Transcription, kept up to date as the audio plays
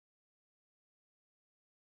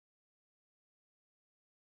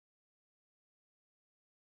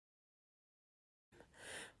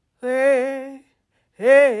Hey,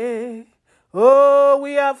 hey, oh,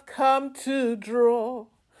 we have come to draw,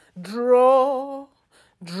 draw,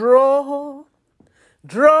 draw,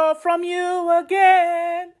 draw from you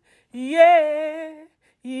again. Yeah,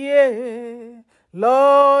 yeah.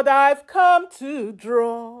 Lord, I've come to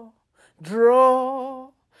draw, draw,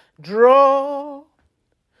 draw,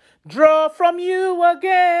 draw from you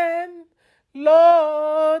again.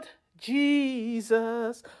 Lord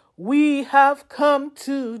Jesus, we have come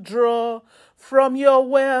to draw from your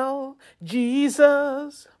well,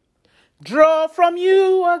 Jesus. Draw from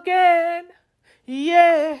you again.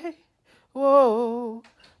 Yeah. Oh,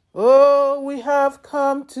 oh, we have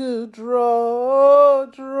come to draw,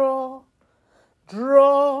 draw,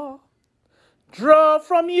 draw, draw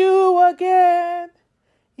from you again.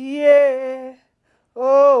 Yeah.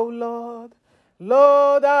 Oh, Lord.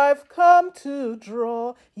 Lord, I've come to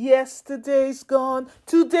draw. Yesterday's gone.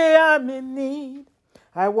 Today I'm in need.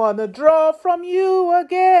 I want to draw from you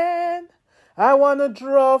again. I want to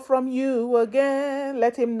draw from you again.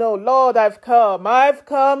 Let him know, Lord, I've come. I've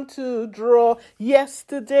come to draw.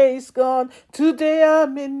 Yesterday's gone. Today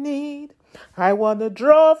I'm in need. I want to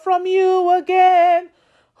draw from you again.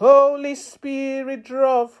 Holy Spirit,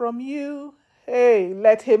 draw from you. Hey,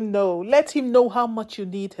 let him know. Let him know how much you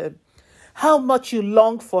need him, how much you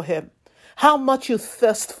long for him, how much you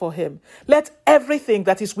thirst for him. Let everything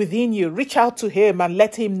that is within you reach out to him and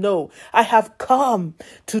let him know, I have come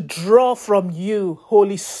to draw from you,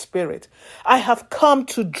 Holy Spirit. I have come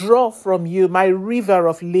to draw from you, my river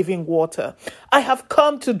of living water. I have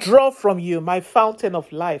come to draw from you, my fountain of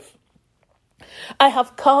life. I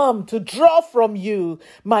have come to draw from you,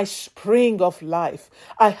 my spring of life.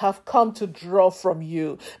 I have come to draw from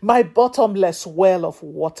you, my bottomless well of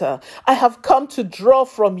water. I have come to draw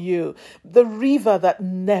from you, the river that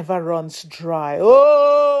never runs dry.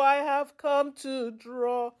 Oh, I have come to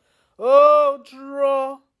draw. Oh,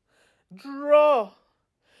 draw, draw,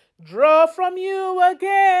 draw from you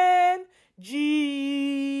again.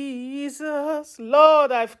 Jesus,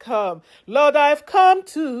 Lord, I've come. Lord, I've come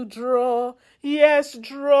to draw. Yes,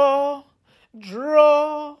 draw,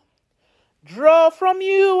 draw, draw from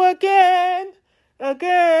you again,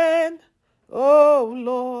 again. Oh,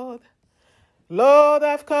 Lord. Lord,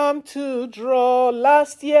 I've come to draw.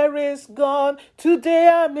 Last year is gone. Today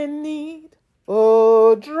I'm in need.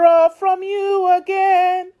 Oh, draw from you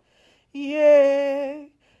again. Yeah,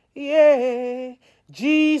 yeah.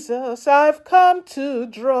 Jesus, I've come to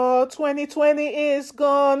draw. 2020 is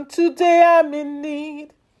gone. Today I'm in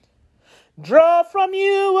need. Draw from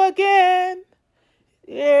you again.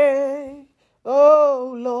 Yeah.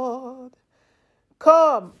 Oh, Lord.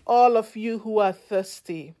 Come, all of you who are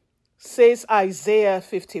thirsty, says Isaiah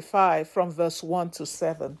 55 from verse 1 to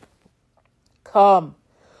 7. Come,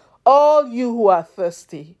 all you who are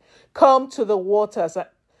thirsty, come to the waters,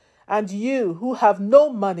 and you who have no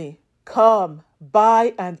money, come,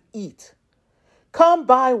 buy and eat. Come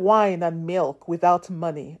buy wine and milk without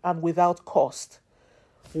money and without cost.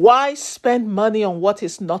 Why spend money on what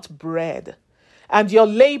is not bread, and your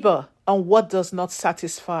labor on what does not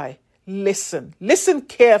satisfy? Listen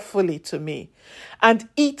carefully to me, and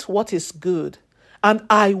eat what is good, and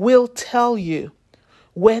I will tell you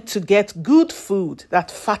where to get good food that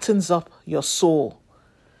fattens up your soul.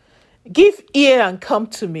 Give ear and come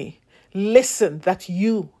to me. Listen that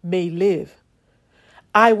you may live.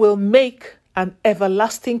 I will make an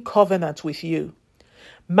everlasting covenant with you,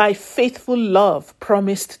 my faithful love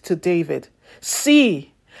promised to David.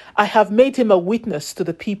 See, I have made him a witness to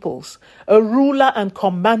the peoples, a ruler and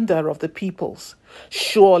commander of the peoples.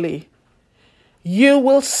 Surely you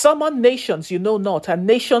will summon nations you know not, and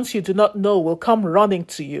nations you do not know will come running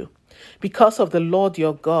to you because of the Lord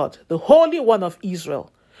your God, the Holy One of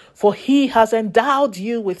Israel, for he has endowed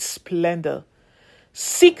you with splendor.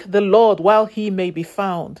 Seek the Lord while he may be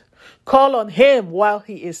found. Call on him while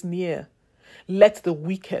he is near. Let the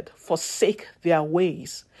wicked forsake their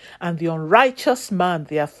ways, and the unrighteous man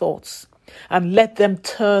their thoughts, and let them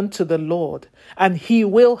turn to the Lord, and he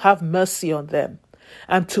will have mercy on them,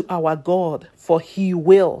 and to our God, for he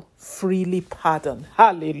will freely pardon.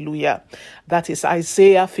 Hallelujah. That is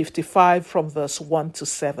Isaiah 55 from verse 1 to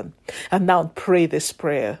 7. And now pray this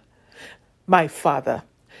prayer. My Father,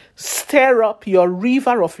 stir up your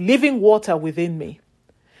river of living water within me,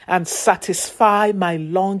 and satisfy my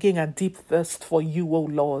longing and deep thirst for you, O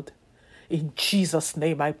Lord. In Jesus'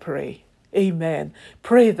 name I pray. Amen.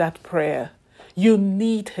 Pray that prayer. You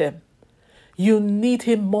need him. You need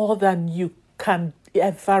him more than you can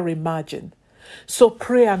ever imagine. So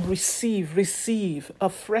pray and receive a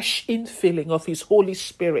fresh infilling of his Holy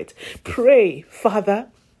Spirit. Pray, Father,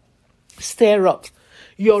 stir up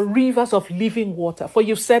your rivers of living water. For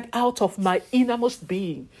you said, out of my innermost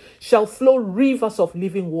being shall flow rivers of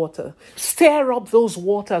living water. Stir up those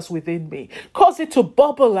waters within me. Cause it to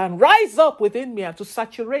bubble and rise up within me and to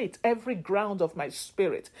saturate every ground of my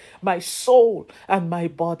spirit, my soul, and my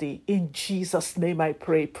body. In Jesus' name I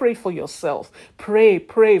pray. Pray for yourself. Pray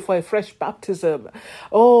for a fresh baptism,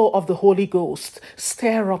 of the Holy Ghost.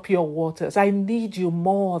 Stir up your waters. I need you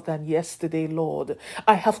more than yesterday, Lord.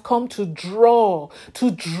 I have come to draw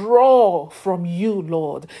from you,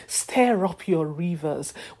 Lord. Stir up your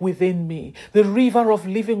rivers within me. The river of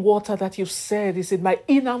living water that you said is in my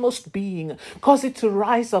innermost being. Cause it to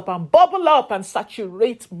rise up and bubble up and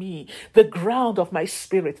saturate me, the ground of my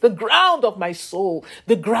spirit, the ground of my soul,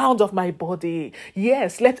 the ground of my body.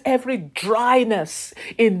 Yes, let every dryness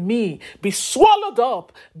in me be swallowed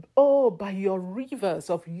up, by your rivers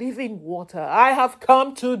of living water. I have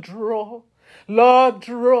come to draw. Lord,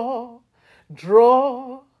 draw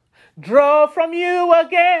from you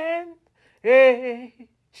again. Hey,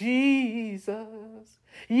 Jesus.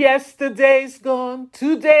 Yesterday's gone,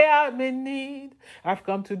 today I'm in need. I've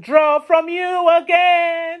come to draw from you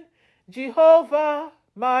again. Jehovah,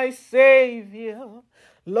 my Savior.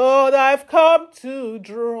 Lord, I've come to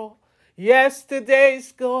draw.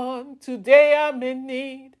 Yesterday's gone, today I'm in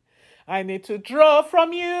need. I need to draw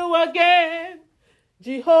from you again.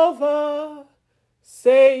 Jehovah,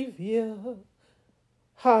 Savior.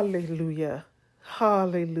 Hallelujah.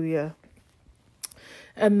 Hallelujah.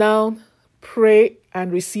 And now pray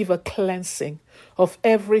and receive a cleansing of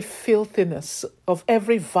every filthiness, of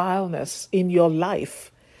every vileness in your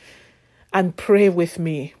life. And pray with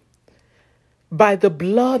me. By the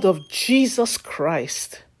blood of Jesus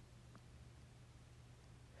Christ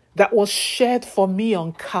that was shed for me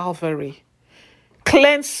on Calvary,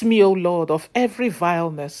 cleanse me, O Lord, of every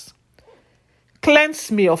vileness.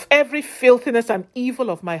 Cleanse me of every filthiness and evil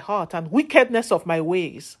of my heart and wickedness of my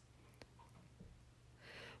ways.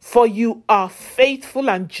 For you are faithful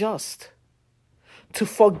and just to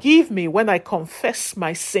forgive me when I confess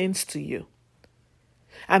my sins to you,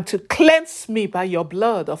 and to cleanse me by your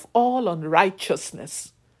blood of all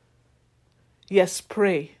unrighteousness. Yes,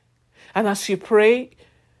 pray. And as you pray,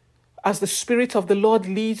 as the Spirit of the Lord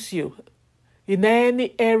leads you, in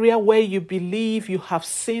any area where you believe you have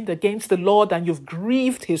sinned against the Lord and you've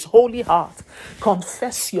grieved his holy heart,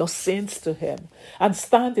 confess your sins to him and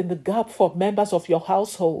stand in the gap for members of your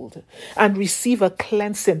household and receive a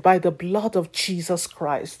cleansing by the blood of Jesus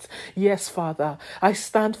Christ. Yes, Father, I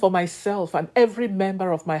stand for myself and every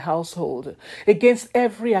member of my household against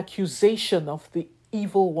every accusation of the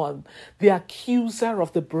evil one, the accuser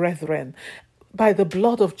of the brethren. By the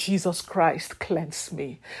blood of Jesus Christ, cleanse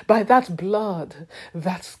me. By that blood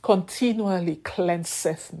that continually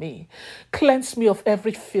cleanseth me. Cleanse me of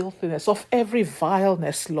every filthiness, of every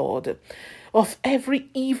vileness, Lord, of every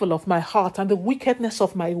evil of my heart and the wickedness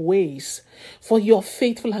of my ways. For you are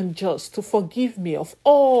faithful and just to forgive me of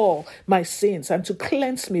all my sins and to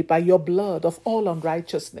cleanse me by your blood of all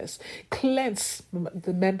unrighteousness. Cleanse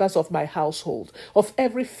the members of my household of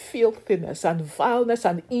every filthiness and vileness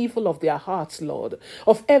and evil of their hearts, Lord,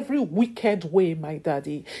 of every wicked way, my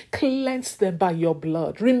Daddy. Cleanse them by your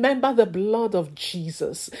blood. Remember the blood of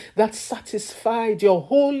Jesus that satisfied your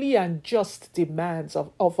holy and just demands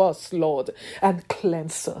of us, Lord, and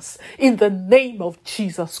cleanse us. In the name of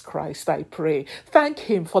Jesus Christ, I pray. Thank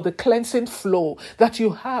him for the cleansing flow that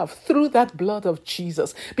you have through that blood of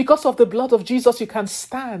Jesus. Because of the blood of Jesus, you can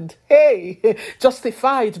stand,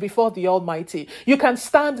 justified before the Almighty. You can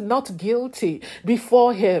stand not guilty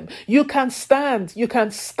before him. You can stand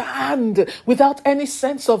without any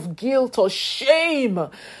sense of guilt or shame.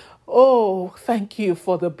 Oh, thank you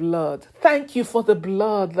for the blood. Thank you for the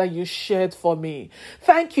blood that you shed for me.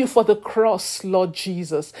 Thank you for the cross, Lord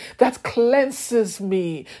Jesus, that cleanses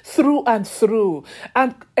me through and through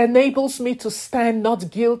and enables me to stand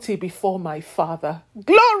not guilty before my Father.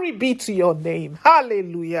 Glory be to your name.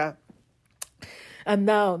 Hallelujah. And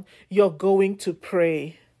now you're going to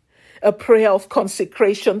pray a prayer of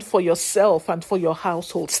consecration for yourself and for your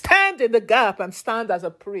household. Stand in the gap and stand as a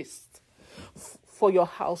priest for your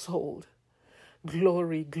household.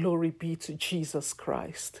 Glory be to Jesus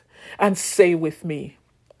Christ. And say with me,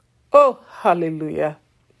 oh, hallelujah.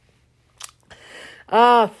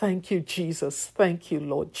 Thank you, Jesus. Thank you,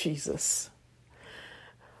 Lord Jesus.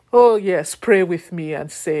 Oh, yes, pray with me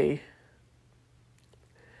and say,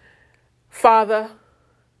 Father,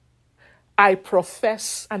 I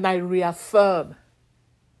profess and I reaffirm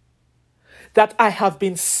that I have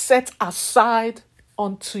been set aside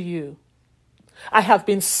unto you. I have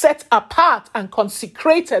been set apart and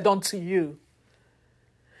consecrated unto you.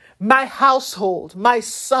 My household, my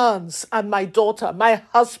sons and my daughter, my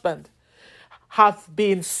husband have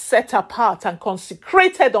been set apart and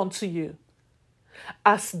consecrated unto you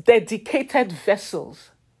as dedicated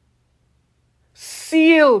vessels,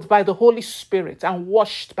 sealed by the Holy Spirit and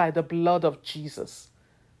washed by the blood of Jesus.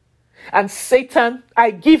 And Satan,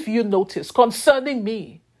 I give you notice concerning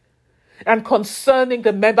me and concerning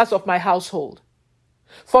the members of my household.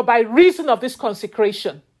 For by reason of this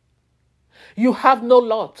consecration, you have no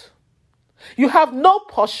lot. You have no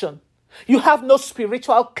portion. You have no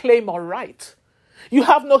spiritual claim or right. You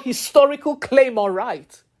have no historical claim or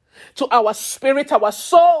right to our spirit, our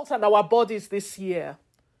souls, and our bodies this year.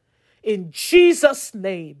 In Jesus'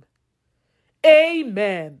 name,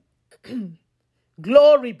 amen.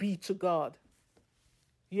 Glory be to God.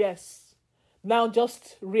 Yes. Now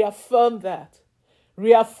just reaffirm that.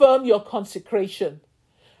 Reaffirm your consecration.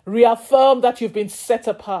 Reaffirm that you've been set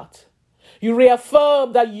apart. You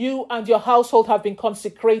reaffirm that you and your household have been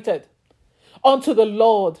consecrated unto the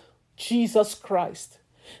Lord Jesus Christ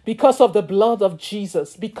because of the blood of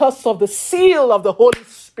Jesus, because of the seal of the Holy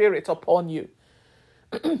Spirit upon you.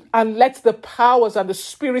 And let the powers and the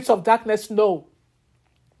spirits of darkness know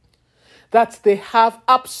that they have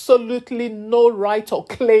absolutely no right or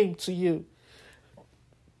claim to you.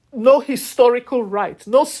 No historical right,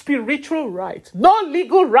 no spiritual right, no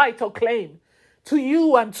legal right or claim to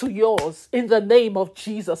you and to yours in the name of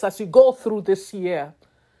Jesus as you go through this year.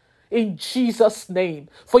 In Jesus' name.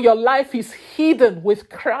 For your life is hidden with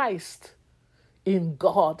Christ in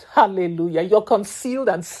God. Hallelujah. You're concealed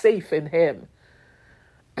and safe in Him.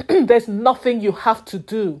 There's nothing you have to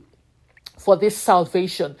do for this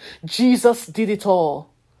salvation. Jesus did it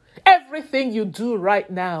all. Everything you do right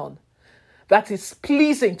now that is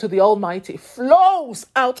pleasing to the Almighty flows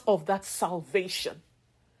out of that salvation.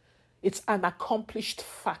 It's an accomplished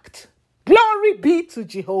fact. Glory be to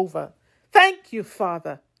Jehovah. Thank you,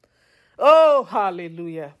 Father. Oh,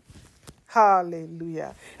 hallelujah.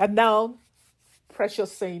 Hallelujah. And now,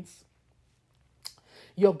 precious saints,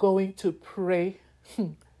 you're going to pray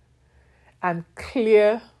and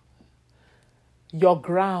clear your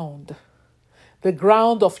ground, the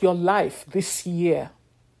ground of your life this year.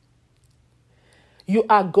 You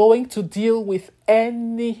are going to deal with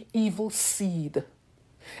any evil seed,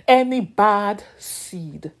 any bad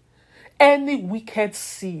seed, any wicked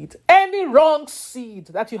seed, any wrong seed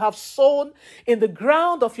that you have sown in the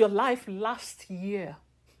ground of your life last year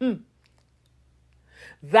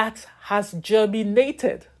that has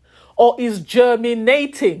germinated or is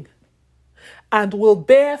germinating and will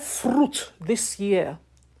bear fruit this year,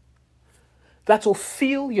 that will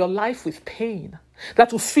fill your life with pain,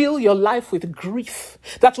 that will fill your life with grief,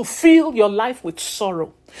 that will fill your life with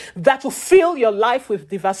sorrow, that will fill your life with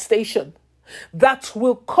devastation, that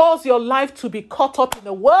will cause your life to be caught up in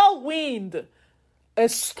a whirlwind, a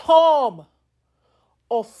storm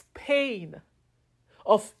of pain,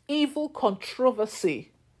 of evil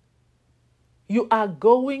controversy. You are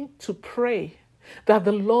going to pray that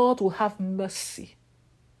the Lord will have mercy.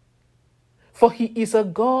 For He is a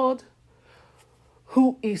God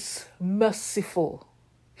who is merciful.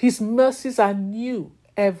 His mercies are new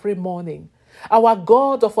every morning. Our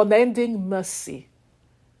God of unending mercy.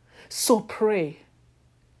 So pray.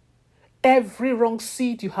 Every wrong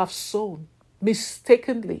seed you have sown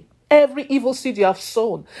mistakenly, every evil seed you have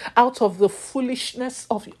sown out of the foolishness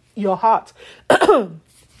of your heart,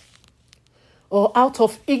 or out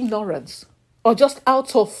of ignorance, or just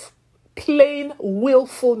out of plain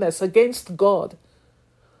willfulness against God,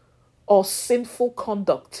 or sinful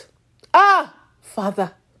conduct.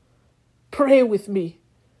 Father, pray with me.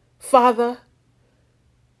 Father,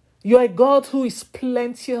 you are a God who is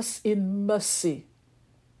plenteous in mercy,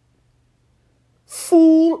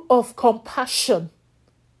 full of compassion,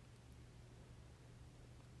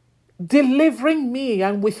 delivering me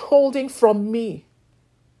and withholding from me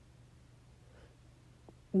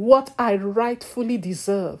what I rightfully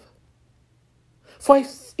deserve. For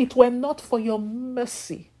if it were not for your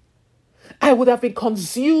mercy, I would have been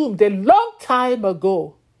consumed a long time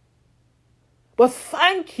ago. But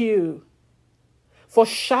thank you for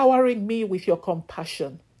showering me with your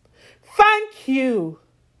compassion. Thank you,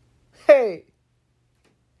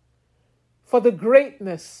 for the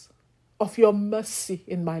greatness of your mercy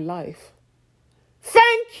in my life.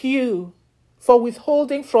 Thank you for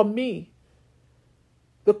withholding from me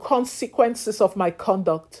the consequences of my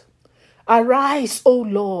conduct. Arise, O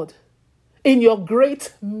Lord, in your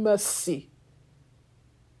great mercy,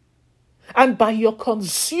 and by your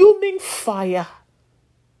consuming fire,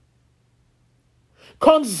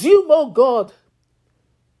 consume, O God,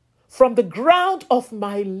 from the ground of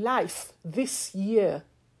my life this year,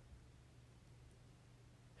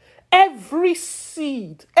 Every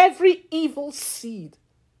seed, every evil seed,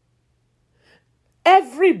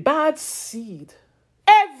 every bad seed,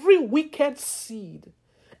 every wicked seed,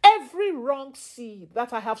 every wrong seed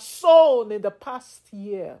that I have sown in the past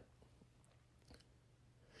year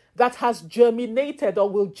that has germinated or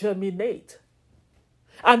will germinate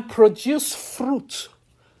and produce fruit,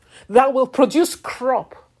 that will produce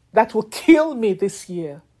crop, that will kill me this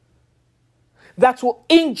year, that will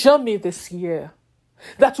injure me this year,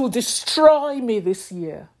 that will destroy me this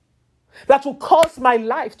year, that will cause my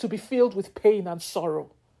life to be filled with pain and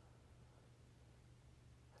sorrow,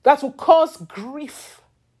 that will cause grief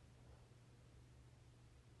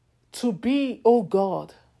to be, oh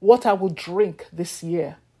God, what I will drink this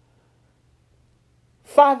year.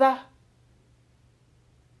 Father,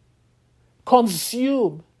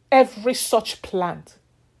 consume every such plant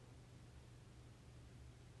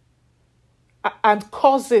and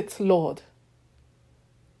cause it, Lord,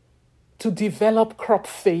 to develop crop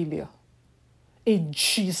failure in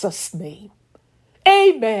Jesus' name.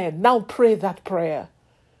 Amen. Now pray that prayer.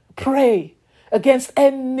 Pray against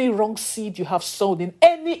any wrong seed you have sown in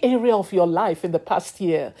any area of your life in the past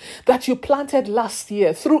year that you planted last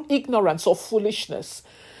year through ignorance or foolishness,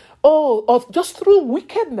 or just through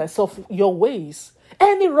wickedness of your ways.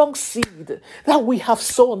 Any wrong seed that we have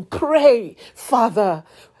sown, pray, Father,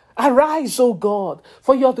 arise, O God,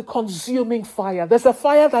 for you're the consuming fire. There's a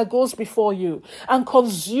fire that goes before you and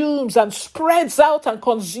consumes and spreads out and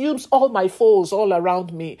consumes all my foes all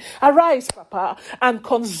around me. Arise, Papa, and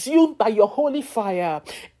consume by your holy fire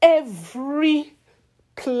every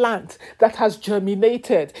plant that has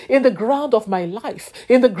germinated in the ground of my life,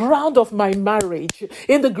 in the ground of my marriage,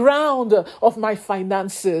 in the ground of my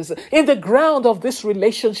finances, in the ground of this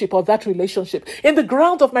relationship or that relationship, in the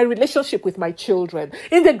ground of my relationship with my children,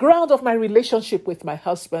 in the ground of my relationship with my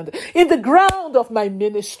husband, in the ground of my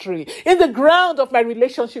ministry, in the ground of my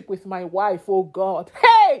relationship with my wife, oh God.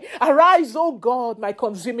 Hey, arise, oh God, my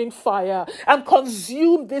consuming fire, and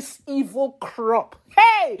consume this evil crop.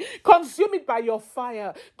 Hey, consume it by your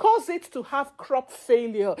fire. Cause it to have crop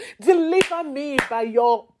failure. Deliver me by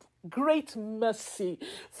your great mercy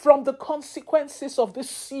from the consequences of the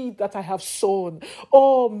seed that I have sown.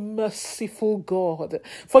 Oh, merciful God,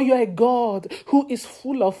 for you are a God who is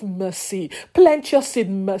full of mercy, plenteous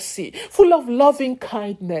in mercy, full of loving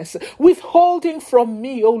kindness, withholding from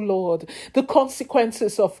me, oh Lord, the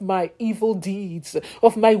consequences of my evil deeds,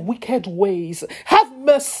 of my wicked ways. Have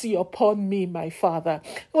mercy upon me, my Father.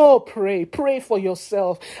 Oh, pray for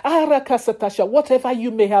yourself. Arakasatasha, whatever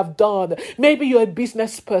you may have done, maybe you're a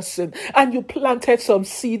business person and you planted some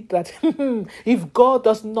seed that if God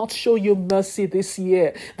does not show you mercy this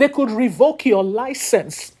year, they could revoke your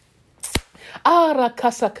license.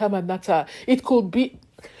 Arakasakamanata. It could be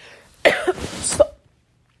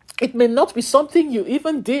it may not be something you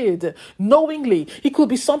even did knowingly. It could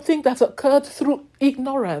be something that occurred through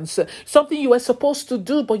ignorance, something you were supposed to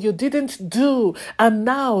do but you didn't do, and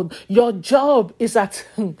now your job is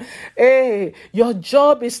your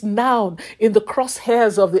job is now in the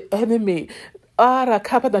crosshairs of the enemy.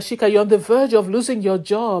 You're on the verge of losing your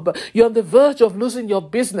job. You're on the verge of losing your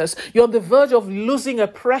business. You're on the verge of losing a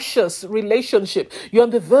precious relationship. You're on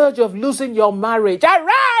the verge of losing your marriage.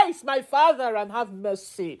 Arise, my Father, and have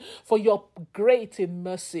mercy, for you're great in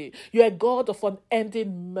mercy. You're a God of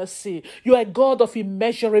unending mercy. You're a God of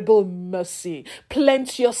immeasurable mercy,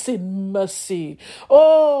 plenteous in mercy.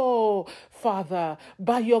 Oh, Father,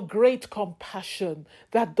 by your great compassion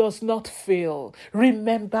that does not fail,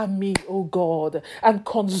 remember me, O God, and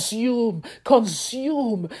consume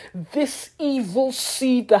this evil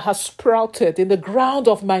seed that has sprouted in the ground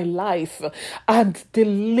of my life and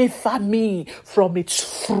deliver me from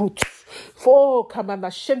its fruit.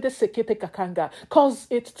 Cause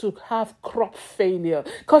it to have crop failure.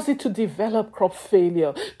 Cause it to develop crop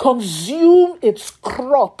failure. Consume its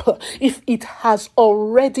crop if it has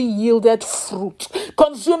already yielded fruit.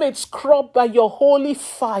 Consume its crop by your holy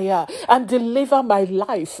fire and deliver my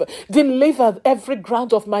life. Deliver every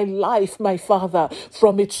ground of my life, my Father,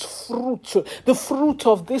 from its fruit. The fruit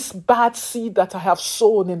of this bad seed that I have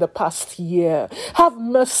sown in the past year. Have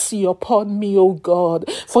mercy upon me, O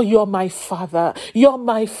God, for you're my Father. You're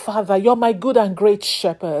my Father. You're my good and great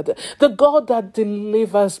shepherd. The God that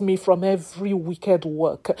delivers me from every wicked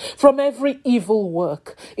work, from every evil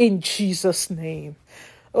work, in Jesus' name.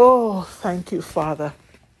 Oh, thank you, Father.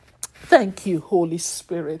 Thank you, Holy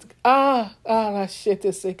Spirit. La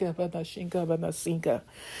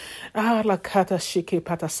kata shike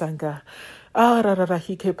patasanga.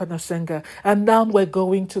 And now we're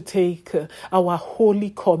going to take our Holy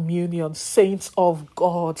Communion, saints of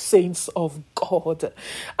God, saints of God.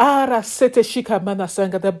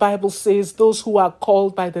 The Bible says those who are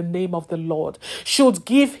called by the name of the Lord should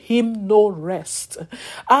give him no rest.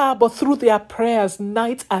 But through their prayers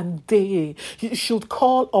night and day, you should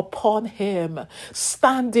call upon him,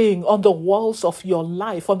 standing on the walls of your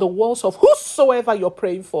life, on the walls of whosoever you're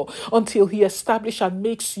praying for, until he establishes and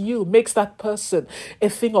makes that person a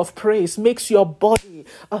thing of praise, makes your body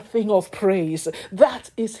a thing of praise. That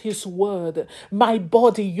is his word. My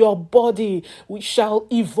body, your body, we shall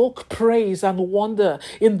evoke praise and wonder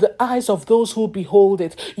in the eyes of those who behold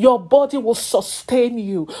it. Your body will sustain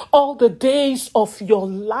you all the days of your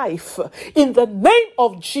life in the name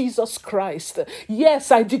of Jesus Christ.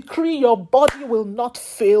 Yes, I decree your body will not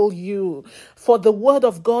fail you. For the word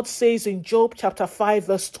of God says in Job chapter 5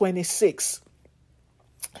 verse 26,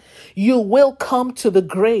 you will come to the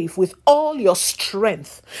grave with all your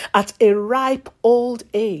strength at a ripe old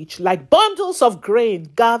age, like bundles of grain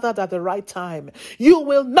gathered at the right time. You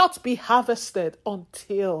will not be harvested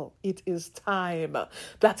until it is time.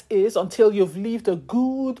 That is, until you've lived a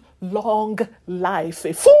good, long life,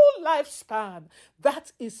 a full lifespan.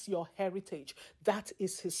 That is your heritage. That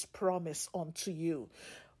is his promise unto you.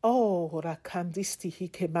 Oh, Rakandisti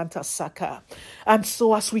Hikemanta Saka. And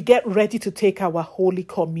so as we get ready to take our Holy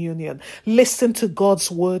Communion, listen to God's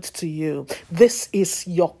word to you. This is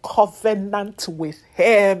your covenant with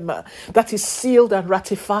him that is sealed and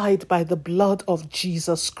ratified by the blood of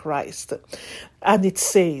Jesus Christ. And it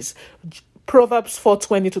says, Proverbs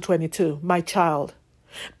 4:20-22, my child,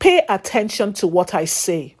 pay attention to what I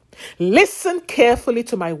say. Listen carefully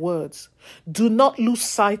to my words. Do not lose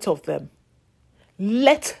sight of them.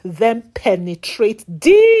 Let them penetrate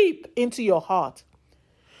deep into your heart,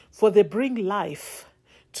 for they bring life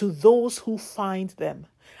to those who find them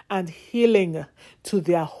and healing to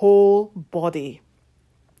their whole body.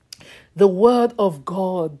 The word of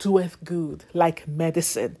God doeth good like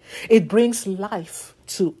medicine. It brings life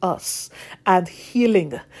to us and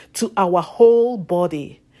healing to our whole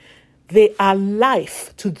body. They are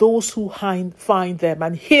life to those who find them,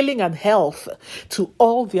 and healing and health to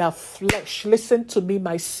all their flesh. Listen to me,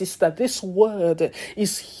 my sister. This word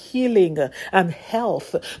is healing and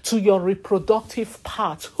health to your reproductive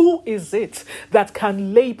part. Who is it that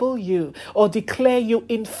can label you or declare you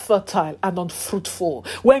infertile and unfruitful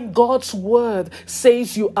when God's word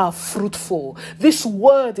says you are fruitful? This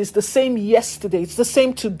word is the same yesterday, it's the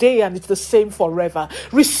same today, and it's the same forever.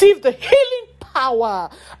 Receive the healing power,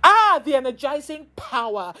 the energizing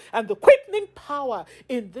power and the quickening power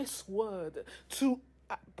in this word to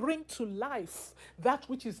bring to life that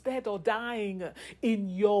which is dead or dying in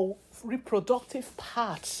your reproductive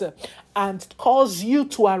parts and cause you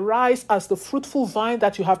to arise as the fruitful vine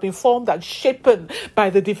that you have been formed and shapen by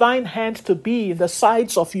the divine hand to be in the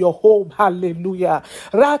sides of your home. Hallelujah.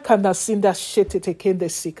 And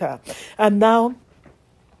now,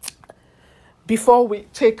 before we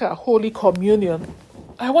take our Holy Communion,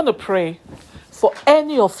 I want to pray for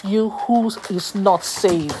any of you who is not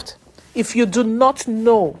saved. If you do not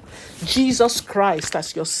know Jesus Christ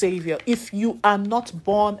as your Savior, if you are not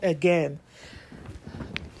born again,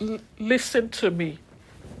 listen to me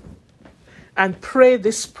and pray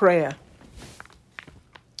this prayer.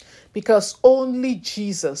 Because only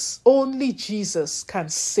Jesus can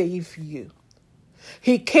save you.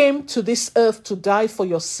 He came to this earth to die for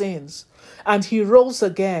your sins, and he rose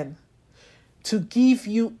again to give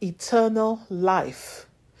you eternal life.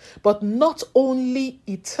 But not only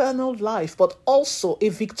eternal life, but also a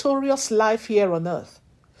victorious life here on earth.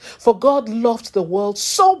 For God loved the world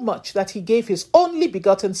so much that he gave his only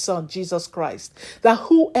begotten Son, Jesus Christ, that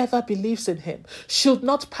whoever believes in him should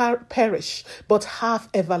not perish, but have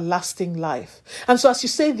everlasting life. And so as you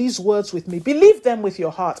say these words with me, believe them with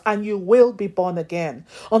your heart, and you will be born again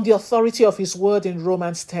on the authority of his word in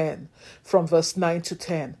Romans 10, from verse 9 to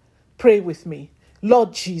 10. Pray with me.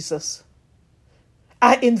 Lord Jesus,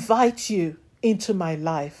 I invite you into my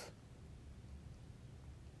life.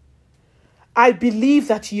 I believe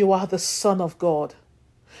that you are the Son of God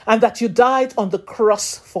and that you died on the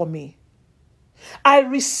cross for me. I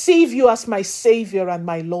receive you as my Savior and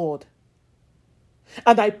my Lord.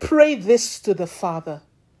 And I pray this to the Father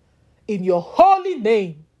in your holy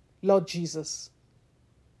name, Lord Jesus.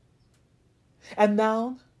 And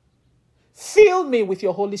now, fill me with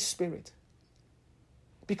your Holy Spirit,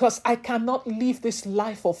 because I cannot live this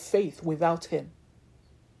life of faith without him.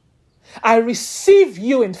 I receive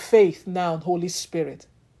you in faith now, Holy Spirit.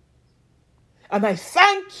 And I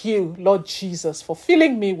thank you, Lord Jesus, for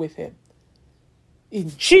filling me with him.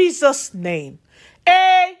 In Jesus' name.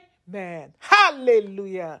 Amen.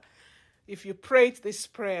 Hallelujah. If you prayed this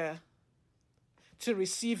prayer to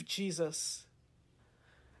receive Jesus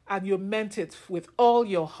and you meant it with all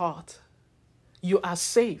your heart, you are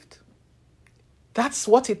saved. That's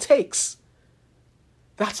what it takes.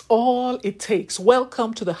 That's all it takes.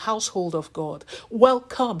 Welcome to the household of God.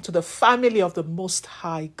 Welcome to the family of the Most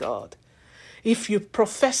High God. If you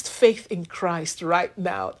professed faith in Christ right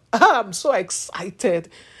now, I'm so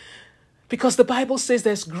excited because the Bible says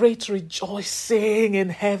there's great rejoicing in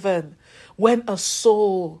heaven when a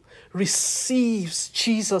soul receives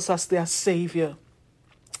Jesus as their Savior.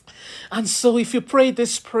 And so if you pray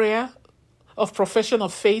this prayer of profession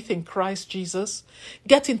of faith in Christ Jesus,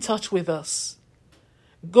 get in touch with us.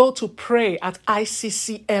 Go to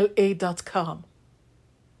pray@iccla.com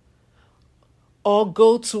or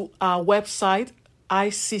go to our website,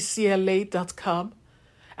 iccla.com,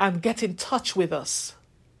 and get in touch with us.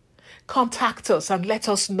 Contact us and let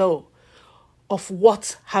us know of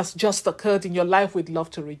what has just occurred in your life. We'd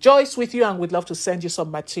love to rejoice with you and we'd love to send you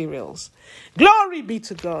some materials. Glory be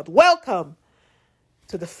to God. Welcome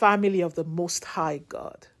to the family of the Most High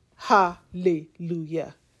God.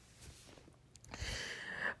 Hallelujah.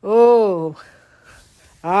 Oh,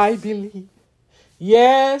 I believe.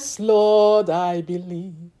 Yes, Lord, I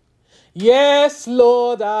believe. Yes,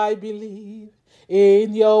 Lord, I believe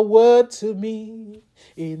in your word to me.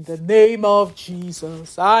 In the name of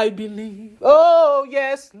Jesus, I believe. Oh,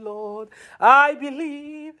 yes, Lord, I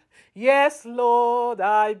believe. Yes, Lord,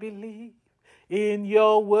 I believe in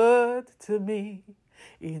your word to me.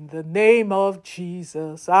 In the name of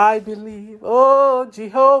Jesus, I believe. Oh,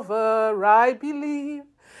 Jehovah, I believe.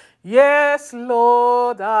 Yes,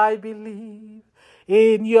 Lord, I believe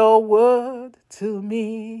in your word to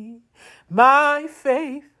me. My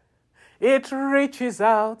faith, it reaches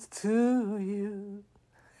out to you.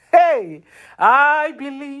 Hey, I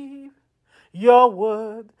believe your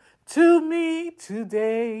word to me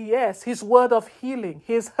today. Yes, his word of healing,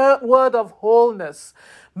 his word of wholeness.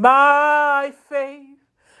 My faith,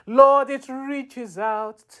 Lord, it reaches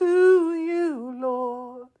out to you,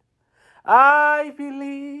 Lord. I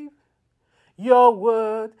believe your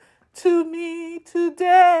word to me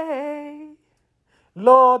today.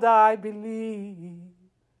 Lord, I believe,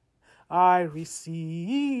 I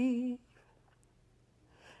receive.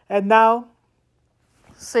 And now,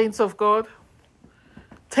 saints of God,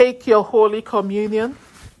 take your Holy Communion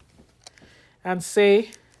and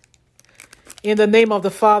say, in the name of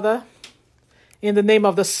the Father, in the name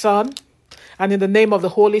of the Son, and in the name of the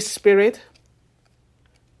Holy Spirit,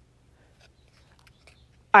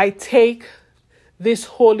 I take this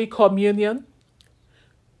Holy Communion,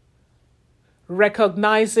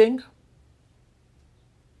 recognizing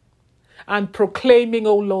and proclaiming,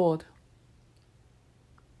 O Lord,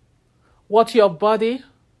 what your body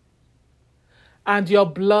and your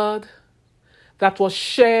blood that was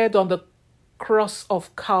shed on the cross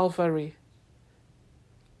of Calvary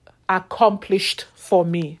accomplished for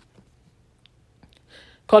me.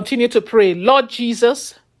 Continue to pray. Lord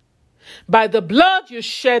Jesus, by the blood you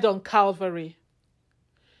shed on Calvary,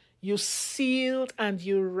 you sealed and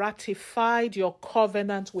you ratified your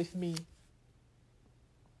covenant with me.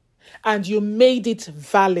 And you made it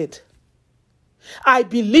valid. I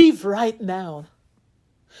believe right now,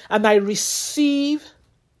 and I receive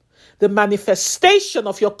the manifestation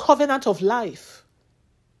of your covenant of life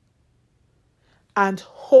and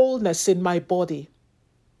wholeness in my body,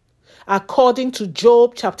 according to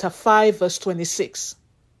Job chapter 5, verse 26.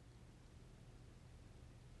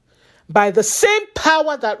 By the same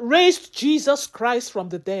power that raised Jesus Christ from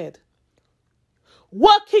the dead,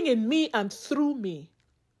 working in me and through me,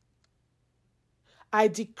 I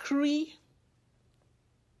decree,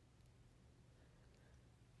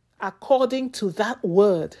 according to that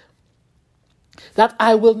word, that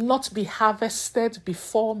I will not be harvested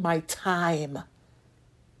before my time.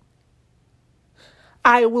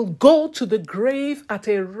 I will go to the grave at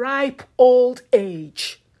a ripe old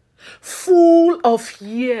age, full of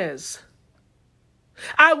years.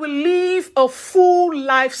 I will live a full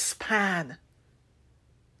lifespan,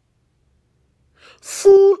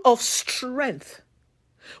 full of strength,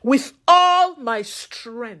 with all my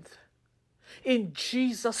strength, in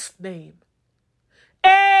Jesus' name.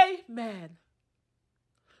 Amen.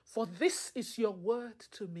 For this is your word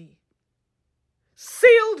to me,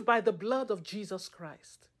 sealed by the blood of Jesus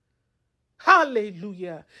Christ.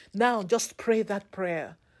 Hallelujah. Now just pray that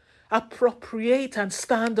prayer. Appropriate and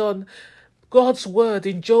stand on God's word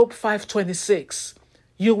in Job 5:26.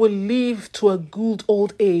 You will live to a good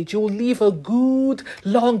old age. You will live a good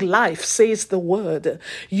long life, says the word.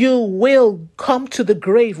 You will come to the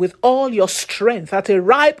grave with all your strength at a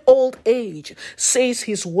ripe old age, says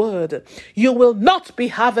his word. You will not be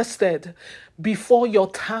harvested before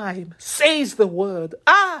your time, says the word.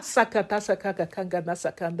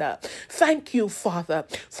 Thank you, Father,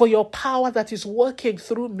 for your power that is working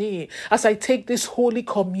through me as I take this holy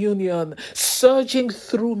communion, surging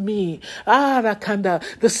through me. Rakanda,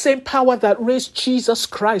 the same power that raised Jesus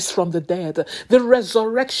Christ from the dead, the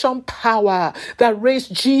resurrection power that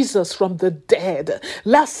raised Jesus from the dead.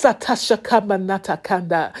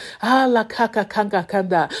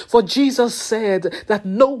 For Jesus said that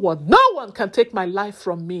no one can take my life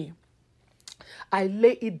from me. I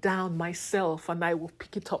lay it down myself and I will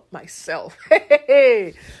pick it up myself.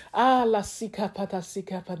 And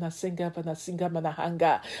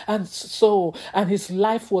his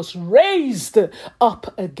life was raised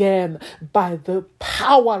up again by the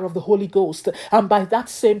power of the Holy Ghost, and by that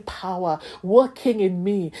same power working in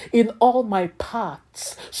me in all my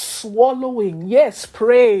parts, swallowing. Yes,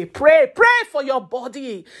 pray for your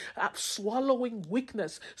body. Swallowing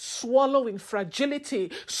weakness, swallowing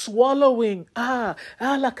fragility, swallowing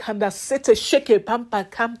alakanda sete sheke pampa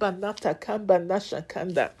kamba nata kamba nasha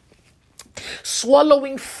kanda.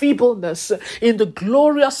 Swallowing feebleness in the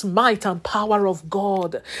glorious might and power of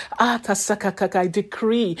God. I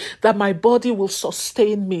decree that my body will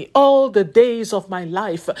sustain me all the days of my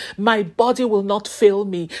life. My body will not fail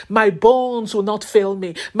me. My bones will not fail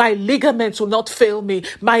me. My ligaments will not fail me.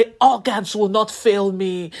 My organs will not fail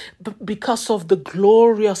me because of the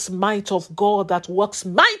glorious might of God that works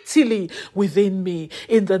mightily within me.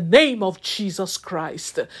 In the name of Jesus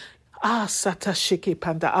Christ. Satashiki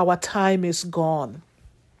Panda, our time is gone.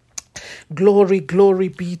 Glory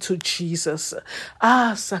be to Jesus.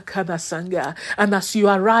 Sakana Sangha. And as you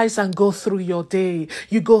arise and go through your day,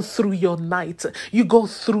 you go through your night, you go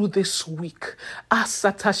through this week,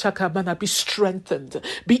 Satashakamana, be strengthened,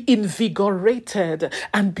 be invigorated,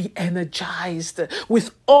 and be energized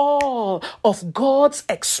with all of God's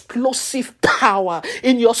explosive power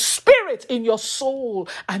in your spirit, in your soul,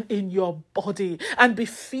 and in your body, and be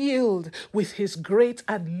filled with his great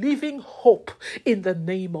and living hope in the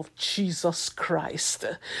name of Jesus Christ.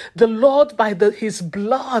 The Lord, by his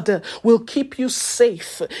blood, will keep you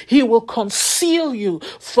safe. He will conceal you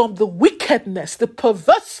from the wickedness, the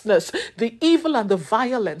perverseness, the evil, and the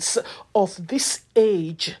violence of this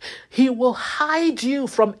age. He will hide you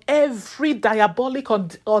from every diabolic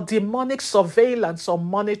or demonic surveillance or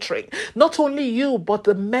monitoring. Not only you, but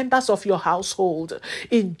the members of your household.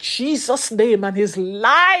 In Jesus' name, and his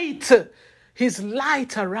light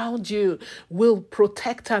around you will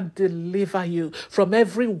protect and deliver you from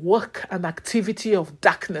every work and activity of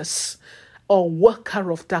darkness or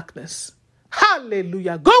worker of darkness.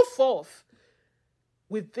 Hallelujah. Go forth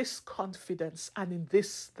with this confidence and in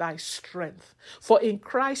this thy strength. For in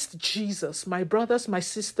Christ Jesus, my brothers, my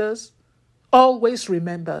sisters, always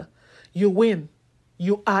remember, you win.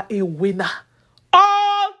 You are a winner.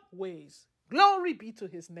 Always. Glory be to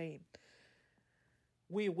his name.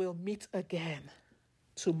 We will meet again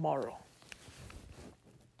tomorrow.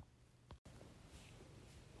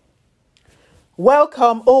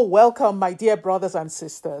 Welcome, my dear brothers and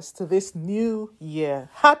sisters, to this new year.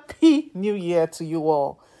 Happy New Year to you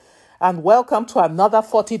all. And welcome to another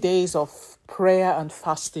 40 days of prayer and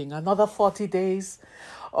fasting. Another 40 days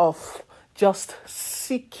of just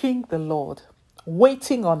seeking the Lord,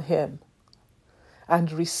 waiting on him,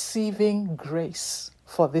 and receiving grace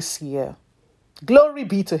for this year. Glory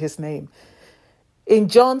be to his name. In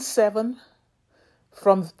John 7,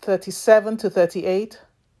 from 37 to 38,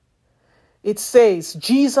 it says,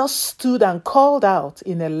 Jesus stood and called out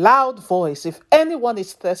in a loud voice, if anyone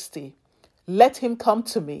is thirsty, let him come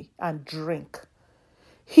to me and drink.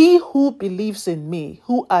 He who believes in me,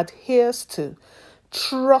 who adheres to,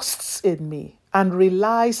 trusts in me, and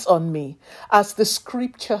relies on me, as the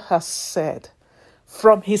scripture has said,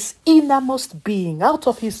 from his innermost being, out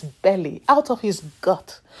of his belly, out of his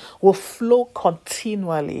gut, will flow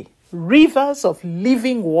continually rivers of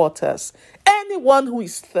living waters. Anyone who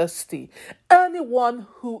is thirsty,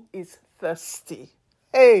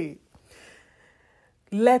 hey,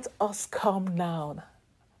 let us come now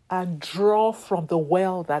and draw from the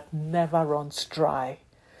well that never runs dry.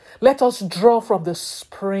 Let us draw from the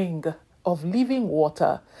spring of living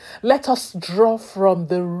water. Let us draw from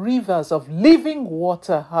the rivers of living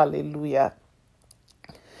water. Hallelujah.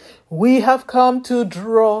 We have come to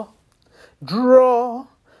draw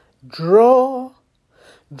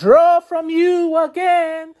from you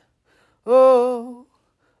again. Oh,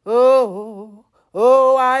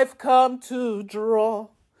 Oh, I've come to draw,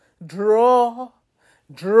 draw,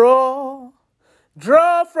 draw,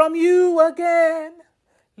 draw from you again,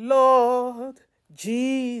 Lord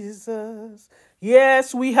Jesus.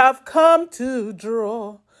 Yes, we have come to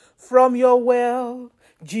draw from your well,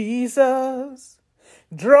 Jesus.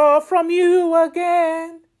 Draw from you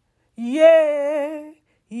again. Yeah,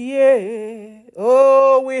 yeah.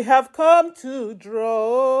 Oh, we have come to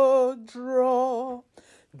draw, draw,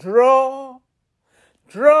 draw,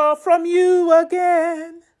 draw from you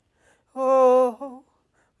again. Oh,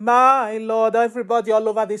 my Lord, everybody all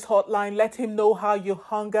over this hotline, let him know how you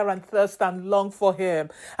hunger and thirst and long for him.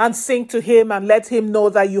 And sing to him and let him know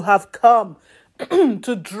that you have come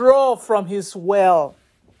to draw from his well,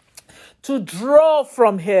 to draw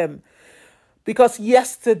from him. Because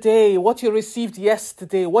yesterday, what you received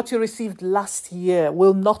yesterday, what you received last year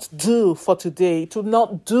will not do for today. It will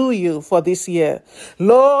not do you for this year.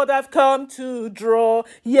 Lord, I've come to draw.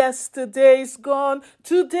 Yesterday's gone.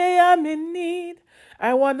 Today I'm in need.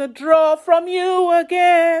 I want to draw from you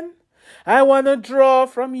again. I want to draw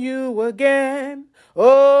from you again.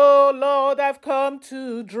 Oh, Lord, I've come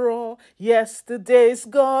to draw. Yesterday's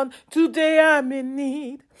gone. Today I'm in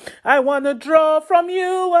need. I want to draw from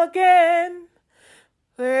you again.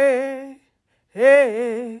 Hey,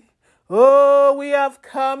 hey, oh, we have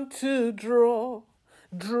come to draw,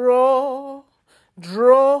 draw,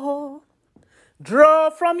 draw, draw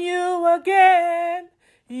from you again.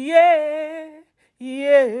 Yeah,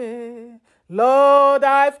 yeah. Lord,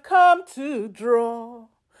 I've come to draw,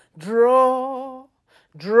 draw,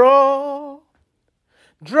 draw,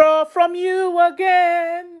 draw from you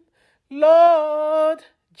again. Lord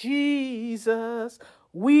Jesus,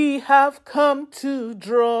 we have come to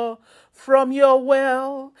draw from your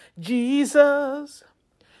well, Jesus.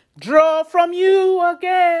 Draw from you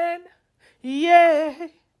again. Yeah.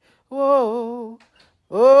 Oh,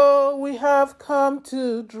 oh, we have come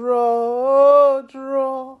to draw,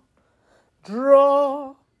 draw,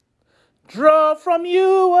 draw, draw from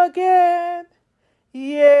you again.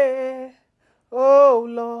 Yeah. Oh,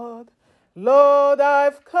 Lord. Lord,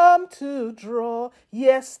 I've come to draw.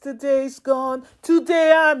 Yesterday's gone.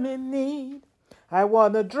 Today I'm in need. I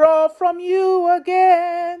want to draw from you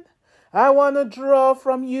again. I want to draw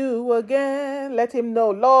from you again. Let him know,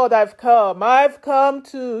 Lord, I've come. I've come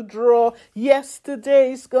to draw.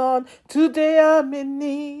 Yesterday's gone. Today I'm in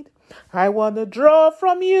need. I want to draw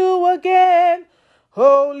from you again.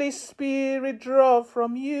 Holy Spirit, draw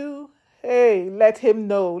from you. Hey, let him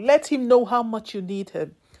know. Let him know how much you need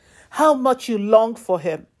him. How much you long for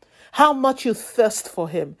him, how much you thirst for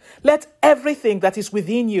him. Let everything that is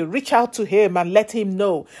within you reach out to him and let him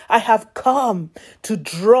know, I have come to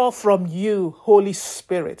draw from you, Holy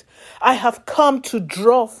Spirit. I have come to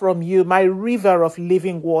draw from you, my river of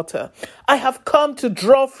living water. I have come to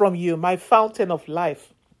draw from you, my fountain of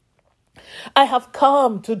life. I have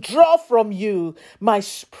come to draw from you, my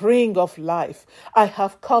spring of life. I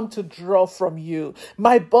have come to draw from you,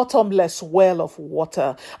 my bottomless well of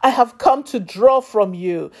water. I have come to draw from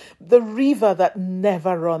you, the river that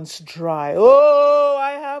never runs dry. Oh,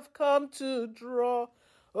 I have come to draw.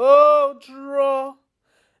 Oh, draw,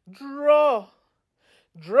 draw,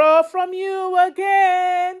 draw from you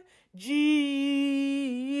again. Jesus,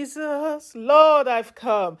 Lord, I've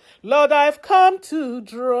come. Lord, I've come to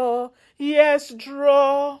draw. Yes,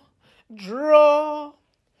 draw, draw,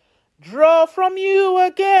 draw from you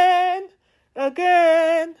again,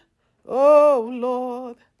 again. Oh,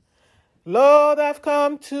 Lord. Lord, I've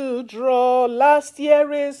come to draw. Last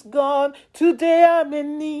year is gone. Today I'm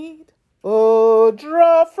in need. Oh,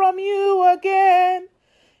 draw from you again.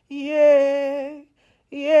 Yeah,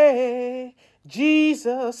 yeah.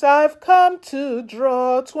 Jesus, I've come to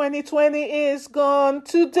draw. 2020 is gone.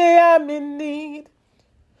 Today I'm in need.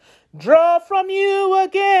 Draw from you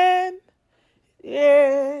again.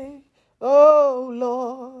 Yeah. Oh,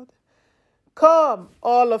 Lord. Come,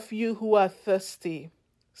 all of you who are thirsty,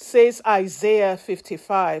 says Isaiah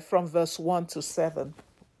 55 from verse 1 to 7.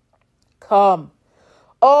 Come,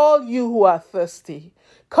 all you who are thirsty,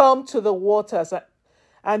 come to the waters,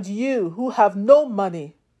 and you who have no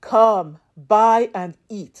money, come, buy and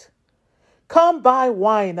eat. Come buy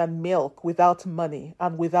wine and milk without money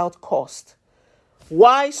and without cost.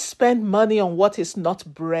 Why spend money on what is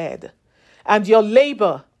not bread, and your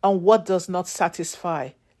labor on what does not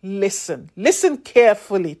satisfy? Listen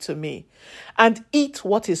carefully to me, and eat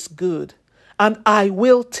what is good, and I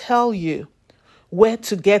will tell you where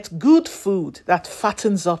to get good food that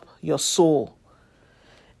fattens up your soul.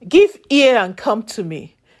 Give ear and come to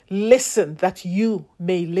me. Listen that you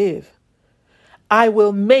may live. I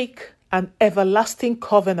will make an everlasting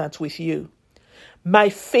covenant with you. my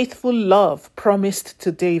faithful love promised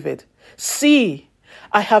to David. See,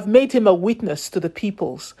 I have made him a witness to the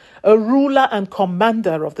peoples, a ruler and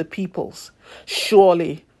commander of the peoples.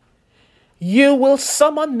 Surely you will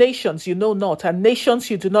summon nations you know not, and nations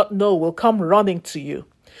you do not know will come running to you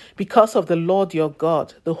because of the Lord your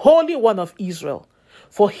God, the Holy One of Israel,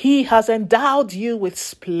 for he has endowed you with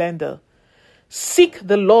splendor. Seek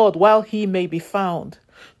the Lord while he may be found.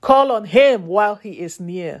 Call on him while he is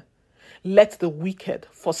near. Let the wicked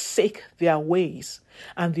forsake their ways,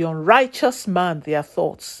 and the unrighteous man their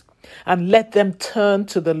thoughts, and let them turn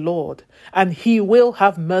to the Lord, and he will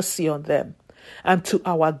have mercy on them, and to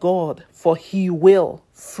our God, for he will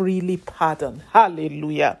freely pardon.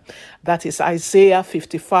 Hallelujah. That is Isaiah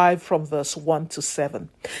 55 from verse 1 to 7.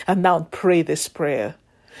 And now pray this prayer.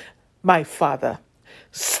 My Father,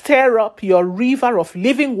 stir up your river of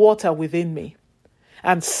living water within me,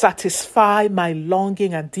 and satisfy my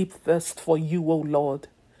longing and deep thirst for you, O Lord.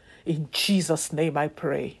 In Jesus' name I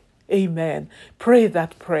pray. Amen. Pray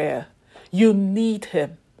that prayer. You need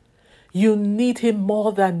him. You need him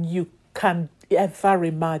more than you can ever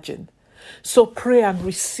imagine. So pray and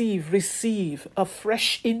receive a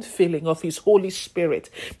fresh infilling of his Holy Spirit.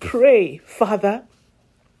 Pray, Father,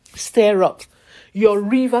 stir up your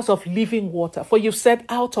rivers of living water. For you said,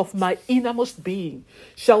 out of my innermost being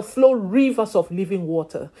shall flow rivers of living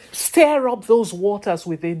water. Stir up those waters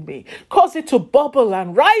within me. Cause it to bubble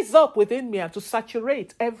and rise up within me and to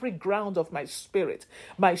saturate every ground of my spirit,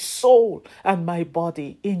 my soul, and my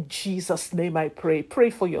body. In Jesus' name I pray. Pray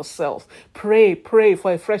for yourself. Pray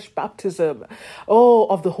for a fresh baptism,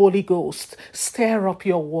 of the Holy Ghost. Stir up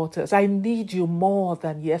your waters. I need you more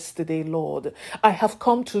than yesterday, Lord. I have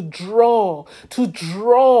come to draw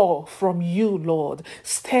from you, Lord.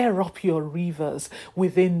 Stir up your rivers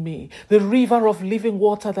within me. The river of living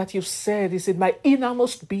water that you said is in my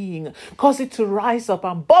innermost being. Cause it to rise up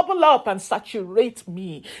and bubble up and saturate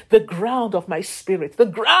me, the ground of my spirit, the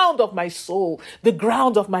ground of my soul, the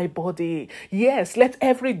ground of my body. Yes, let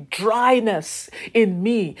every dryness in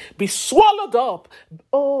me be swallowed up,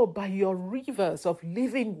 by your rivers of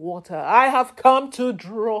living water. I have come to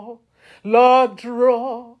draw. Lord,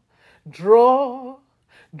 draw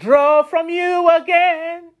from you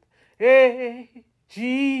again. Hey,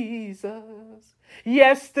 Jesus.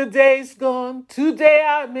 Yesterday's gone, today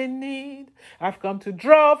I'm in need. I've come to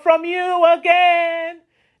draw from you again.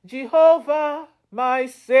 Jehovah, my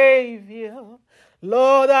Savior.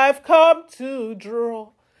 Lord, I've come to draw.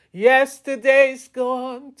 Yesterday's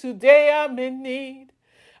gone, today I'm in need.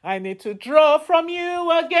 I need to draw from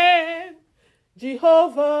you again.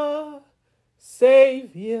 Jehovah,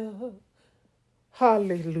 Savior.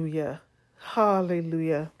 Hallelujah.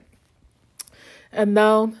 Hallelujah. And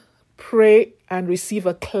now pray and receive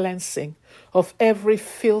a cleansing of every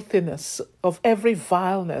filthiness, of every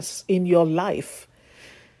vileness in your life.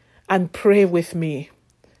 And pray with me.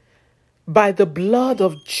 By the blood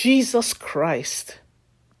of Jesus Christ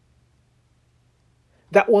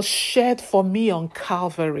that was shed for me on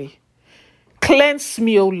Calvary, cleanse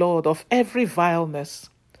me, O Lord, of every vileness.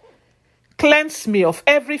 Cleanse me of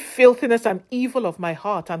every filthiness and evil of my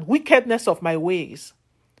heart and wickedness of my ways.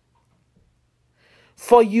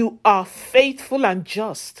 For you are faithful and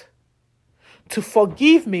just to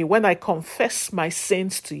forgive me when I confess my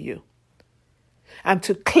sins to you, and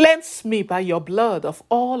to cleanse me by your blood of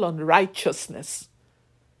all unrighteousness.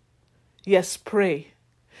 Yes, pray.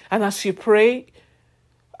 And as you pray,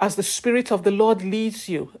 as the Spirit of the Lord leads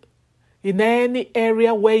you, in any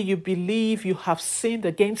area where you believe you have sinned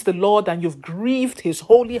against the Lord and you've grieved his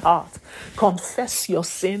holy heart, confess your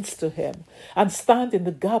sins to him and stand in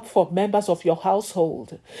the gap for members of your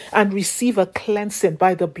household and receive a cleansing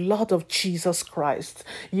by the blood of Jesus Christ.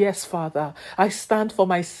 Yes, Father, I stand for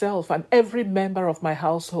myself and every member of my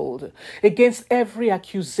household against every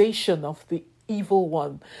accusation of the evil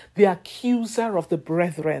one, the accuser of the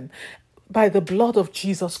brethren. By the blood of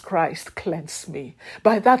Jesus Christ, cleanse me.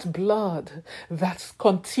 By that blood that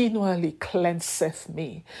continually cleanseth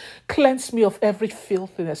me. Cleanse me of every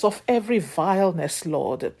filthiness, of every vileness,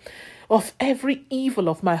 Lord, of every evil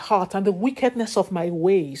of my heart and the wickedness of my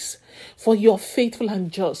ways. For you are faithful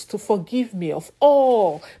and just to forgive me of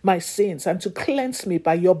all my sins and to cleanse me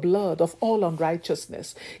by your blood of all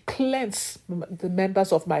unrighteousness. Cleanse the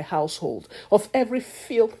members of my household of every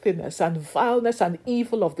filthiness and vileness and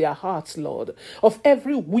evil of their hearts, Lord, of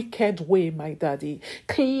every wicked way, my Daddy.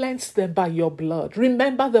 Cleanse them by your blood.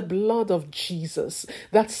 Remember the blood of Jesus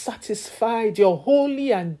that satisfied your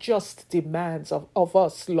holy and just demands of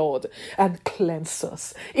us, Lord. and cleanse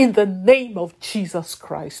us. In the name of Jesus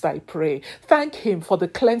Christ, I pray. Thank him for the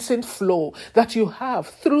cleansing flow that you have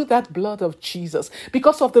through that blood of Jesus.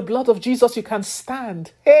 Because of the blood of Jesus, you can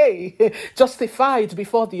stand, justified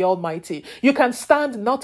before the Almighty. You can stand not